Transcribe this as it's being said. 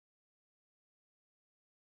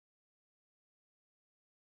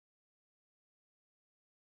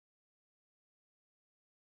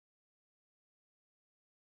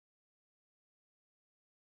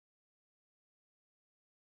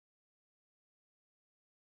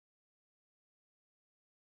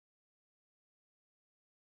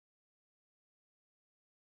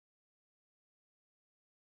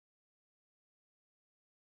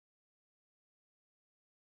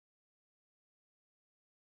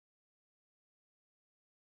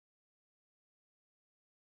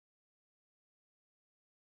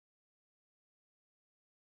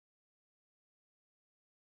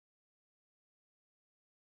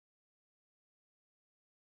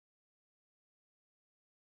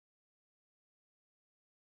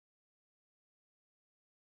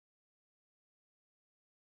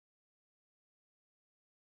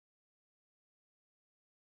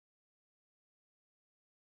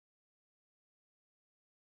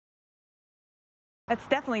That's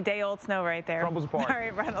definitely day-old snow right there. Crumbles apart. All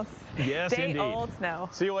right, Reynolds. Yes, indeed. Day-old snow.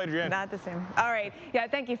 See you later, Jen. Not the same. All right. Yeah,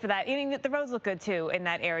 thank you for that. The roads look good, too, in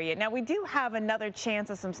that area. Now, we do have another chance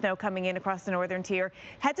of some snow coming in across the northern tier.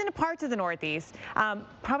 Heads into parts of the northeast.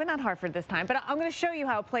 Probably not Hartford this time, but I'm going to show you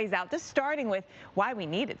how it plays out. Just starting with why we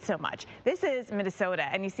need it so much. This is Minnesota,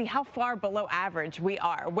 and you see how far below average we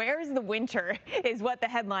are. Where's the winter is what the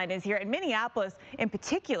headline is here. In Minneapolis, in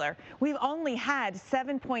particular, we've only had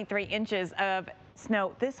 7.3 inches of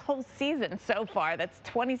snow this whole season so far. That's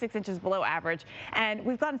 26 inches below average, and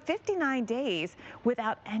we've gone 59 days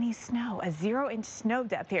without any snow. A 0-inch snow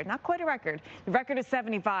depth here. Not quite a record. The record is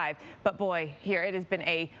 75, but boy, here it has been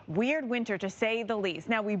a weird winter to say the least.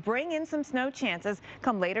 Now we bring in some snow chances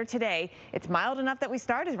come later today. It's mild enough that we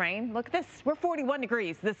start as rain. Look at this. We're 41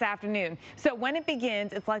 degrees this afternoon. So when it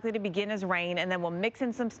begins, it's likely to begin as rain, and then we'll mix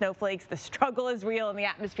in some snowflakes. The struggle is real in the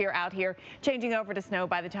atmosphere out here, changing over to snow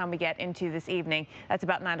by the time we get into this evening. That's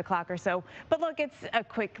about 9 o'clock or so. But look, it's a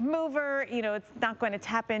quick mover. It's not going to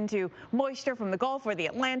tap into moisture from the Gulf or the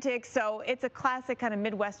Atlantic. So it's a classic kind of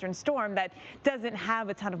Midwestern storm that doesn't have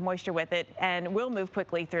a ton of moisture with it and will move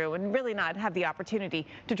quickly through and really not have the opportunity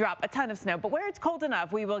to drop a ton of snow. But where it's cold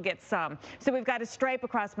enough, we will get some. So we've got a stripe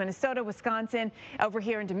across Minnesota, Wisconsin, over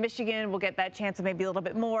here into Michigan. We'll get that chance of maybe a little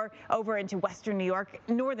bit more over into western New York.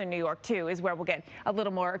 Northern New York, too, is where we'll get a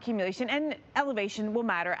little more accumulation, and elevation will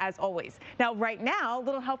matter as always. Now, right now, a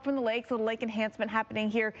little help from the lakes, a little lake enhancement happening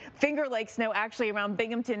here. Finger Lake snow actually around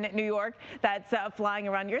Binghamton, New York. That's flying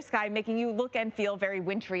around your sky, making you look and feel very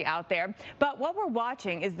wintry out there. But what we're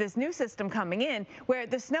watching is this new system coming in where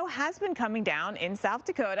the snow has been coming down in South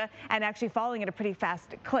Dakota and actually falling at a pretty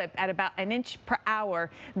fast clip at about 1 inch per hour.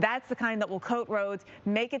 That's the kind that will coat roads,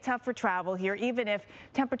 make it tough for travel here, even if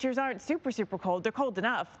temperatures aren't super, super cold. They're cold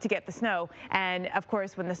enough to get the snow. And of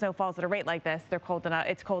course, when the snow falls at a rate like this,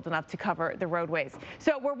 it's cold enough to cover the roadways.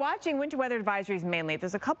 So we're watching winter weather advisories mainly.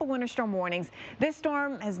 There's a couple winter storm warnings. This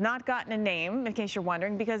storm has not gotten a name, in case you're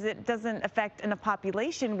wondering, because it doesn't affect a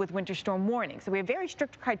population with winter storm warnings. So we have very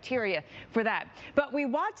strict criteria for that. But we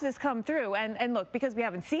watch this come through, and look, because we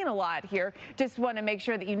haven't seen a lot here, just want to make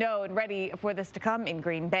sure that you know and ready for this to come in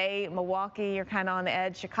Green Bay, Milwaukee, you're kind of on the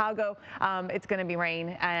edge, Chicago, it's going to be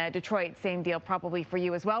rain. Detroit, same deal probably for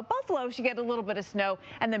you as well. Buffalo should get a little bit of snow,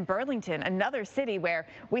 and then Burlington, another city where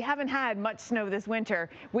we haven't had much snow this winter.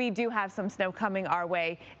 We do have some snow coming our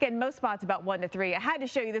way. Again, most spots about 1 to 3. I had to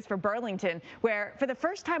show you this for Burlington, where for the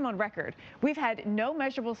first time on record, we've had no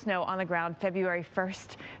measurable snow on the ground February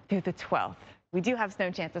 1st through the 12th. We do have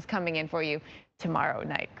snow chances coming in for you tomorrow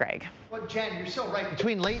night, Greg. Well, Jen, you're so right.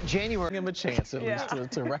 Between late January, give him a chance at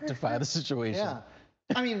least to rectify the situation. Yeah.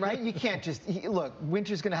 I mean, right? You can't just look.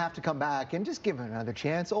 Winter's going to have to come back, and just give him another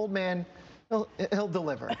chance. Old man, he'll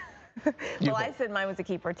deliver. Well, I said mine was a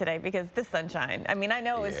keeper today because the sunshine. I mean, I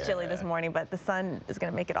know it was chilly this morning, but the sun is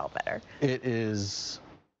going to make it all better. It is.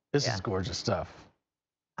 This is gorgeous stuff.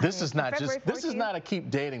 This is not a keep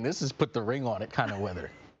dating. This is put the ring on it kind of weather.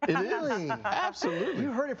 It is. Absolutely.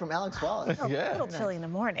 You heard it from Alex Wallace. A little chilly in the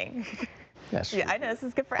morning. Yes. Yeah, I know. This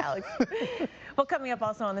is good for Alex. Well, coming up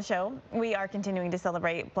also on the show, we are continuing to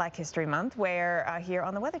celebrate Black History Month. We're here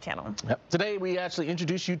on the Weather Channel. Yep. Today, we actually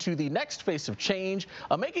introduce you to the next face of change,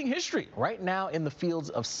 making history right now in the fields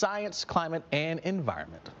of science, climate, and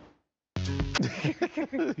environment.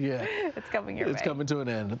 Yeah. It's coming your way. It's coming to an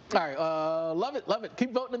end. All right. Love it. Love it.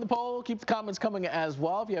 Keep voting in the poll. Keep the comments coming as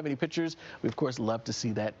well. If you have any pictures, we, of course, love to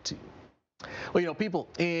see that, too. Well, people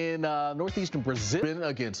in northeastern Brazil,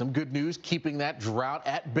 again, some good news, keeping that drought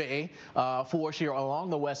at bay for us here along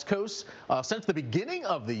the West Coast. Since the beginning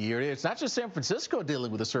of the year, it's not just San Francisco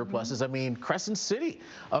dealing with the surpluses. I mean, Crescent City,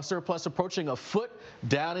 a surplus approaching a foot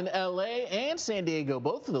down in L.A. and San Diego.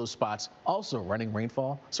 Both of those spots also running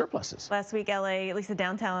rainfall surpluses. Last week, L.A., at least the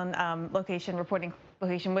downtown location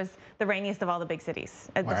was the rainiest of all the big cities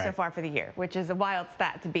so far for the year, which is a wild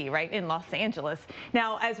stat to be, right, in Los Angeles.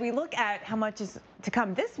 Now, as we look at how much is to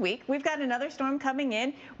come this week, we've got another storm coming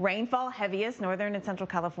in. Rainfall heaviest northern and central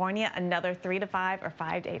California, another 3 to 5 or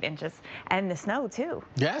 5 to 8 inches. And the snow, too.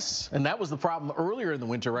 Yes, and that was the problem earlier in the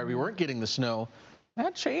winter, right? We weren't getting the snow.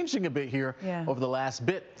 Not changing a bit here over the last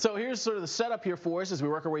bit. So here's sort of the setup here for us as we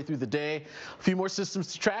work our way through the day. A few more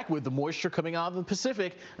systems to track with the moisture coming out of the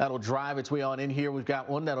Pacific. That'll drive its way on in here. We've got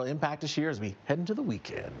one that'll impact us here as we head into the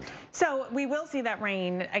weekend. So we will see that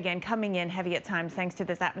rain, again, coming in heavy at times thanks to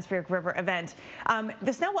this atmospheric river event.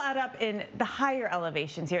 The snow will add up in the higher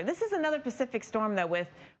elevations here. This is another Pacific storm, though, with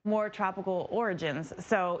more tropical origins.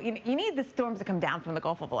 So you need the storms to come down from the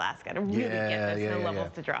Gulf of Alaska to really get the snow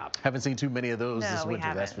levels to drop. Haven't seen too many of those this winter,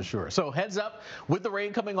 haven't. that's for sure. So heads up, with the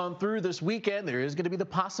rain coming on through this weekend, there is going to be the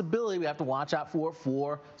possibility we have to watch out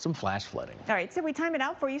for some flash flooding. All right, so we time it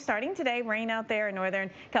out for you starting today. Rain out there in northern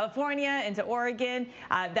California into Oregon.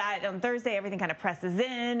 That on Thursday, everything kind of presses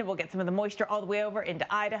in. We'll get some of the moisture all the way over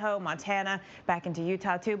into Idaho, Montana, back into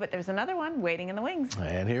Utah too. But there's another one waiting in the wings.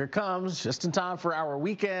 And here it comes, just in time for our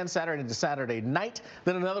weekend, Saturday to Saturday night.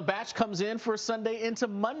 Then another batch comes in for Sunday into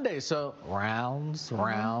Monday. So rounds,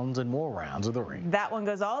 and more rounds of the rain. That one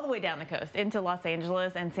goes all the way down the coast into Los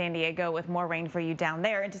Angeles and San Diego with more rain for you down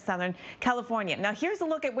there into Southern California. Now here's a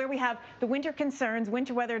look at where we have the winter concerns,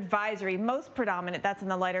 winter weather advisory, most predominant. That's in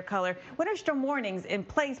the lighter color. Winter storm warnings in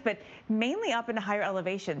place, but mainly up into higher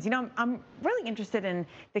elevations. You know, I'm really interested in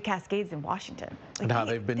the Cascades in Washington. And how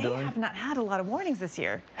they've been doing? They have not had a lot of warnings this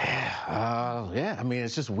year. Yeah, I mean,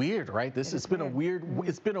 it's just weird, right? It's been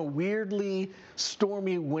a weirdly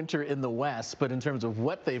stormy winter in the West, but in terms of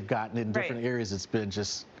what they've gotten in different areas, it's been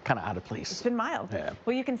just kind of out of place. It's been mild. Yeah.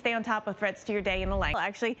 Well, you can stay on top of threats to your day and the length. Well,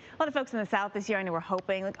 actually, a lot of folks in the South this year, I know, were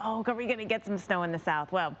hoping, like, oh, are we going to get some snow in the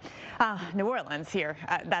South? Well, New Orleans here,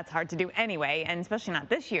 that's hard to do anyway, and especially not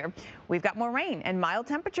this year. We've got more rain and mild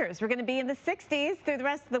temperatures. We're going to be in the 60s through the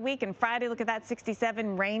rest of the week, and Friday, look at that,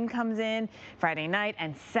 67. Rain comes in Friday night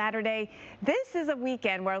and Saturday. This is a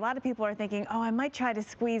weekend where a lot of people are thinking, oh, I might try to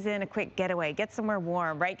squeeze in a quick getaway, get somewhere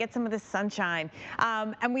warm, right? Get some of the sunshine.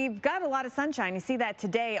 And we've got a lot of sunshine. You see that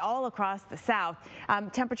today all across the South.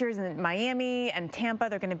 Temperatures in Miami and Tampa,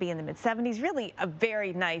 they're going to be in the mid-70s. Really a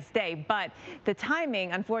very nice day. But the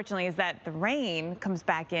timing, unfortunately, is that the rain comes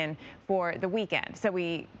back in for the weekend. So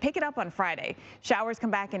we pick it up on Friday. Showers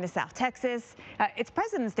come back into South Texas. It's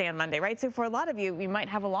President's Day on Monday, right? So for a lot of you, you might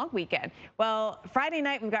have a long weekend. Well, Friday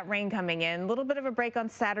night, we've got rain coming in. A little bit of a break on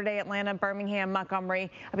Saturday, Atlanta, Birmingham, Montgomery.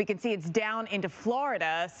 We can see it's down into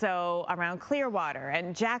Florida, so around Clearwater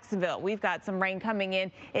and Jacksonville. We've got some rain coming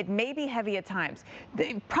in. It may be heavy at times.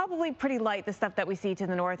 Probably pretty light, the stuff that we see to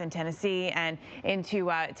the north in Tennessee and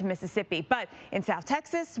into to Mississippi. But in South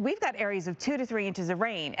Texas, we've got areas of 2 to 3 inches of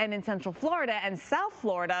rain. And in Central Florida and South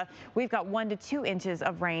Florida, we've got 1 to 2 inches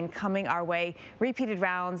of rain coming our way. Repeated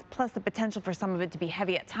rounds, plus the potential for some of it to be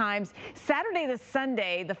heavy at times. Saturday to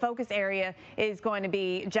Sunday, the focus area is going to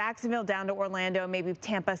be Jacksonville down to Orlando, maybe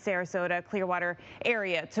Tampa, Sarasota, Clearwater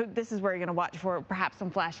area. So this is where you're going to watch for perhaps some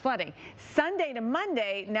flash flooding. Sunday to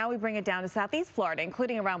Monday, now we bring it down to Southeast Florida,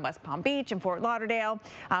 including around West Palm Beach and Fort Lauderdale,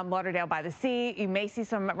 Lauderdale by the sea. You may see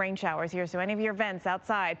some rain showers here, so any of your events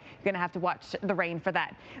outside, you're going to have to watch the rain for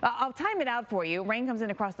that. I'll time it out for you. Rain comes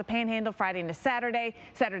in across the Panhandle Friday into Saturday.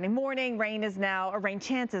 Saturday morning, rain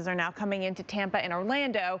chances are now coming into Tampa and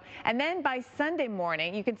Orlando. And then by Sunday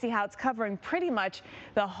morning, you can see how it's covering pretty much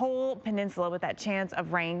the whole peninsula with that chance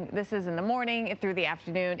of rain. This is in the morning through the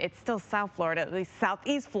afternoon. It's still South Florida, at least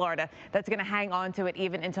Southeast Florida, that's going to hang on to it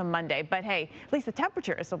even into Monday. But hey, at least the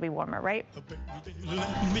temperatures will be warmer, right?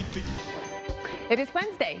 It is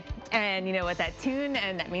Wednesday, and you know what that tune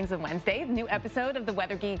and that means on Wednesday. The new episode of the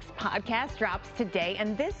Weather Geeks podcast drops today,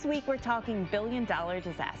 and this week we're talking billion-dollar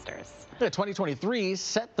disasters. 2023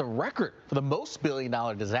 set the record for the most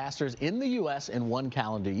billion-dollar disasters in the U.S. in one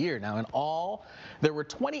calendar year. Now, in all, there were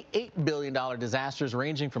 $28 billion disasters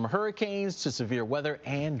ranging from hurricanes to severe weather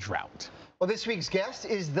and drought. Well, this week's guest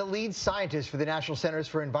is the lead scientist for the National Centers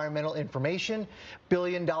for Environmental Information,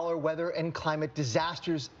 billion-dollar weather and climate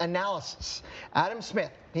disasters analysis. Adam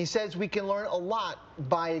Smith, he says we can learn a lot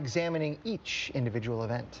by examining each individual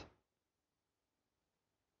event.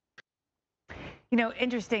 You know,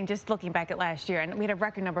 interesting, just looking back at last year, and we had a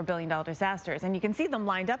record number of billion-dollar disasters, and you can see them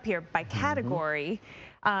lined up here by category.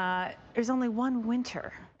 There's only one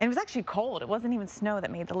winter, and it was actually cold. It wasn't even snow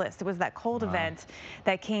that made the list. It was that cold event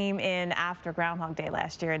that came in after Groundhog Day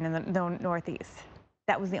last year and in the Northeast.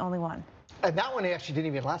 That was the only one. And that one actually didn't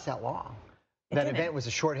even last that long. That event was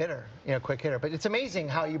a short hitter, quick hitter. But it's amazing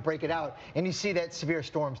how you break it out, and you see that severe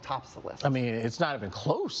storms tops the list. I mean, it's not even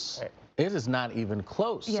close. Right. It is not even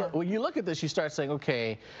close. Yeah. So when you look at this, you start saying,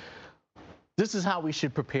 okay, this is how we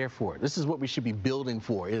should prepare for it. This is what we should be building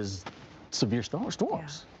for, is severe storms. Yeah.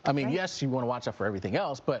 I mean, yes, you want to watch out for everything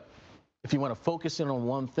else, but if you want to focus in on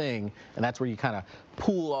one thing, and that's where you kind of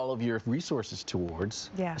pool all of your resources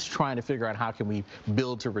towards, is trying to figure out how can we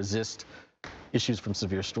build to resist issues from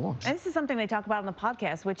severe storms. And this is something they talk about on the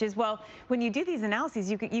podcast, which is, well, when you do these analyses,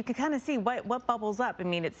 you can kind of see what bubbles up. I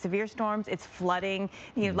mean, it's severe storms, it's flooding.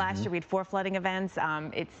 You know, last year we had 4 flooding events.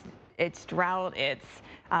 it's drought, it's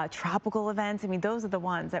tropical events. I mean, those are the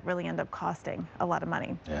ones that really end up costing a lot of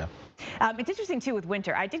money. Yeah. It's interesting, too, with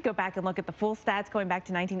winter. I did go back and look at the full stats going back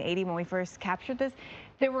to 1980 when we first captured this.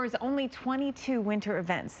 There was only 22 winter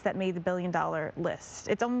events that made the billion-dollar list.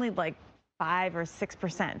 It's only like 5 or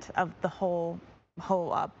 6% of the whole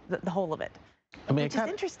of it. I mean, which is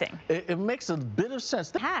interesting. It makes a bit of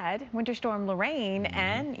sense. Had Winter Storm Lorraine,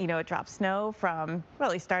 and it dropped snow from,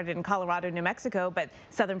 well, it started in Colorado, New Mexico, but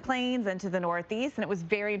Southern Plains and to the Northeast, and it was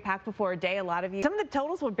very impactful for a day. A lot of you, some of the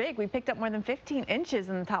totals were big. We picked up more than 15 inches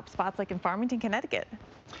in the top spots, like in Farmington, Connecticut.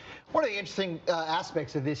 One of the interesting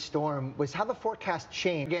aspects of this storm was how the forecast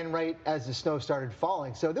changed again right as the snow started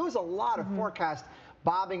falling. So there was a lot of forecast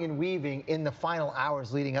bobbing and weaving in the final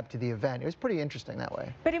hours leading up to the event. It was pretty interesting that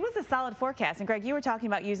way. But it was a solid forecast. And Greg, you were talking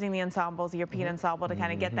about using the ensembles, the European ensemble, to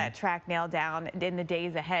kind of get that track nailed down in the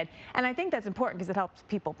days ahead. And I think that's important because it helps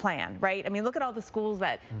people plan, right? I mean, look at all the schools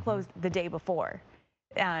that closed the day before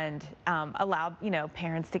and allowed,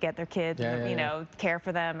 parents to get their kids, care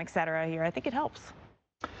for them, et cetera here. I think it helps.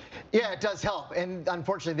 Yeah, it does help. And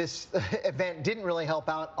unfortunately, this event didn't really help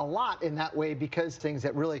out a lot in that way because things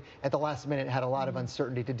that really at the last minute had a lot of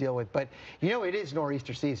uncertainty to deal with. But, it is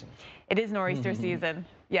nor'easter season. It is nor'easter season.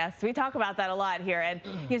 Yes, we talk about that a lot here. And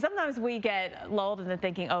sometimes we get lulled into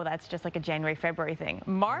thinking, oh, that's just like a January, February thing.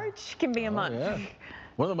 March can be a month. Yeah.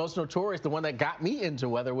 One of the most notorious, the one that got me into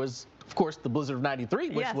weather was, of course, the blizzard of '93,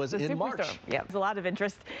 which was in March. Yeah, there's a lot of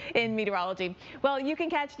interest in meteorology. Well, you can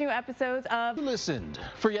catch new episodes of... You listened.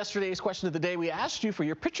 For yesterday's question of the day, we asked you for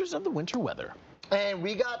your pictures of the winter weather. And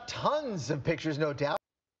we got tons of pictures, no doubt.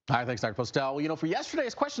 All right, thanks, Dr. Postel. Well, for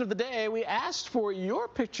yesterday's question of the day, we asked for your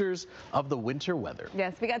pictures of the winter weather.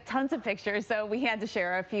 Yes, we got tons of pictures, so we had to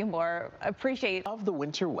share a few more. Appreciate of the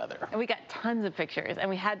winter weather. And we got tons of pictures, and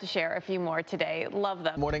we had to share a few more today. Love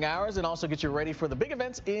them. Morning hours, and also get you ready for the big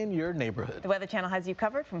events in your neighborhood. The Weather Channel has you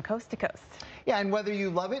covered from coast to coast. Yeah, and whether you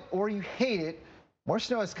love it or you hate it, more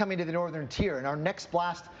snow is coming to the northern tier, and our next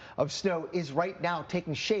blast of snow is right now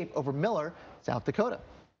taking shape over Miller, South Dakota.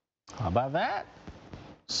 How about that?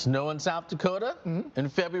 Snow in South Dakota in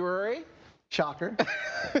February. Shocker.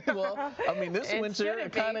 Well, I mean, this winter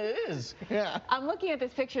it kind of is. Yeah. I'm looking at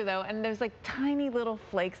this picture, though, and there's like tiny little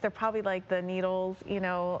flakes. They're probably like the needles,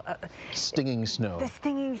 stinging snow. The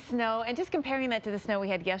stinging snow. And just comparing that to the snow we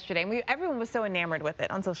had yesterday. And everyone was so enamored with it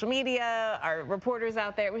on social media, our reporters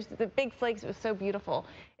out there. It was the big flakes. It was so beautiful.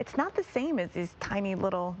 It's not the same as these tiny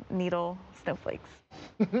little needle snowflakes.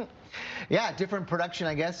 Yeah, different production,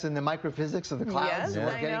 I guess, in the microphysics of the clouds. Yes,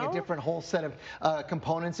 We're getting a different whole set of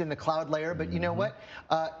components in the cloud layer. But you know what?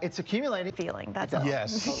 It's accumulating. Feeling, that's all.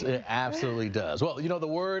 Yes, it absolutely does. Well, the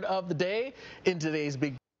word of the day in today's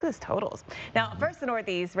big... Those totals. Now, first the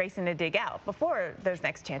Northeast racing to dig out before those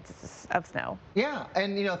next chances of snow. Yeah,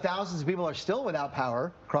 and thousands of people are still without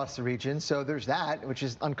power across the region, so there's that, which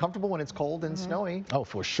is uncomfortable when it's cold and snowy. Oh,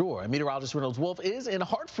 for sure. Meteorologist Reynolds Wolf is in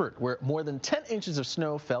Hartford, where more than 10 inches of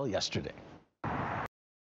snow fell yesterday.